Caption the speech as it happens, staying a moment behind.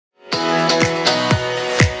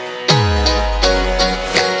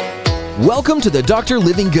Welcome to the Dr.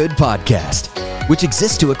 Living Good podcast, which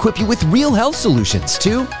exists to equip you with real health solutions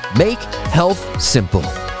to make health simple.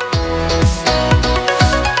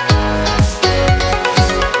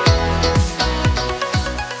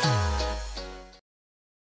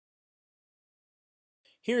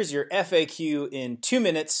 Here's your FAQ in 2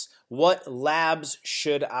 minutes. What labs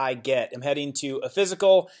should I get? I'm heading to a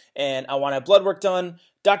physical and I want to have blood work done.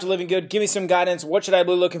 Dr. Living Good, give me some guidance. What should I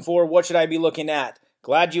be looking for? What should I be looking at?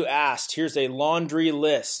 Glad you asked. Here's a laundry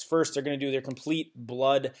list. First, they're going to do their complete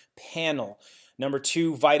blood panel. Number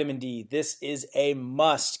 2, vitamin D. This is a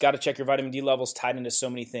must. Got to check your vitamin D levels, tied into so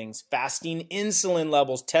many things. Fasting insulin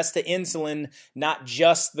levels. Test the insulin, not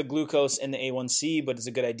just the glucose and the A1C, but it's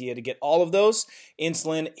a good idea to get all of those.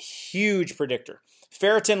 Insulin, huge predictor.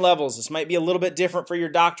 Ferritin levels. This might be a little bit different for your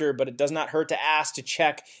doctor, but it does not hurt to ask to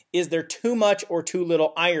check, is there too much or too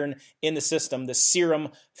little iron in the system, the serum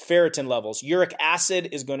ferritin levels. Uric acid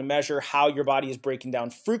is going to measure how your body is breaking down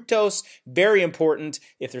fructose. Very important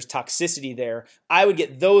if there's toxicity there. I would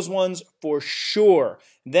get those ones for sure.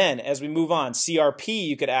 Then, as we move on, CRP,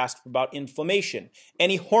 you could ask about inflammation.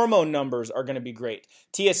 Any hormone numbers are going to be great.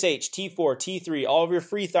 TSH, T4, T3, all of your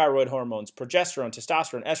free thyroid hormones, progesterone,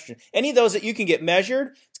 testosterone, estrogen, any of those that you can get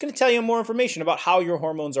measured, it's going to tell you more information about how your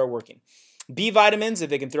hormones are working. B vitamins, if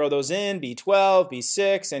they can throw those in, B12,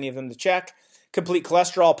 B6, any of them to check. Complete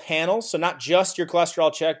cholesterol panel, so not just your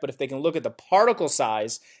cholesterol check, but if they can look at the particle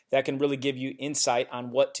size, that can really give you insight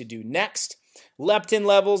on what to do next. Leptin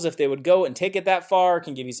levels, if they would go and take it that far,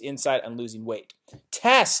 can give you insight on losing weight.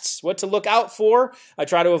 Tests, what to look out for. I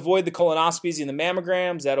try to avoid the colonoscopies and the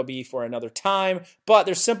mammograms. That'll be for another time, but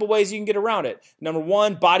there's simple ways you can get around it. Number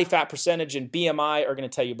 1, body fat percentage and BMI are going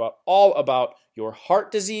to tell you all about your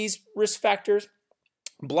heart disease risk factors.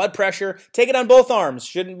 Blood pressure, take it on both arms.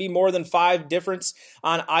 Shouldn't be more than 5 difference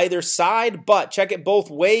on either side, but check it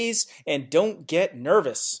both ways and don't get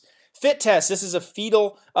nervous. Fit test, this is a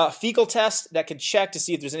fecal test that can check to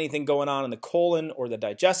see if there's anything going on in the colon or the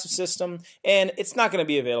digestive system, and it's not going to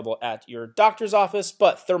be available at your doctor's office,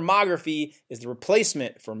 but thermography is the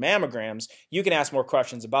replacement for mammograms. You can ask more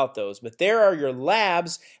questions about those, but there are your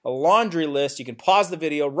labs, a laundry list. You can pause the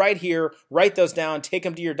video right here, write those down, take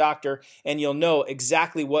them to your doctor, and you'll know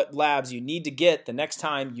exactly what labs you need to get the next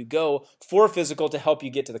time you go for a physical to help you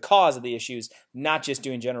get to the cause of the issues, not just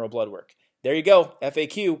doing general blood work. There you go,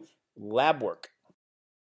 FAQ. Lab work.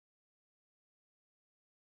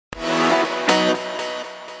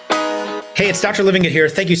 Hey, it's Dr. Living Good here.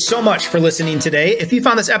 Thank you so much for listening today. If you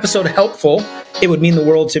found this episode helpful, it would mean the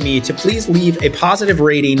world to me to please leave a positive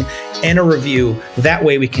rating and a review. That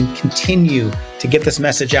way we can continue to get this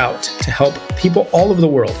message out to help people all over the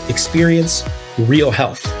world experience real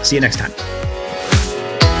health. See you next time.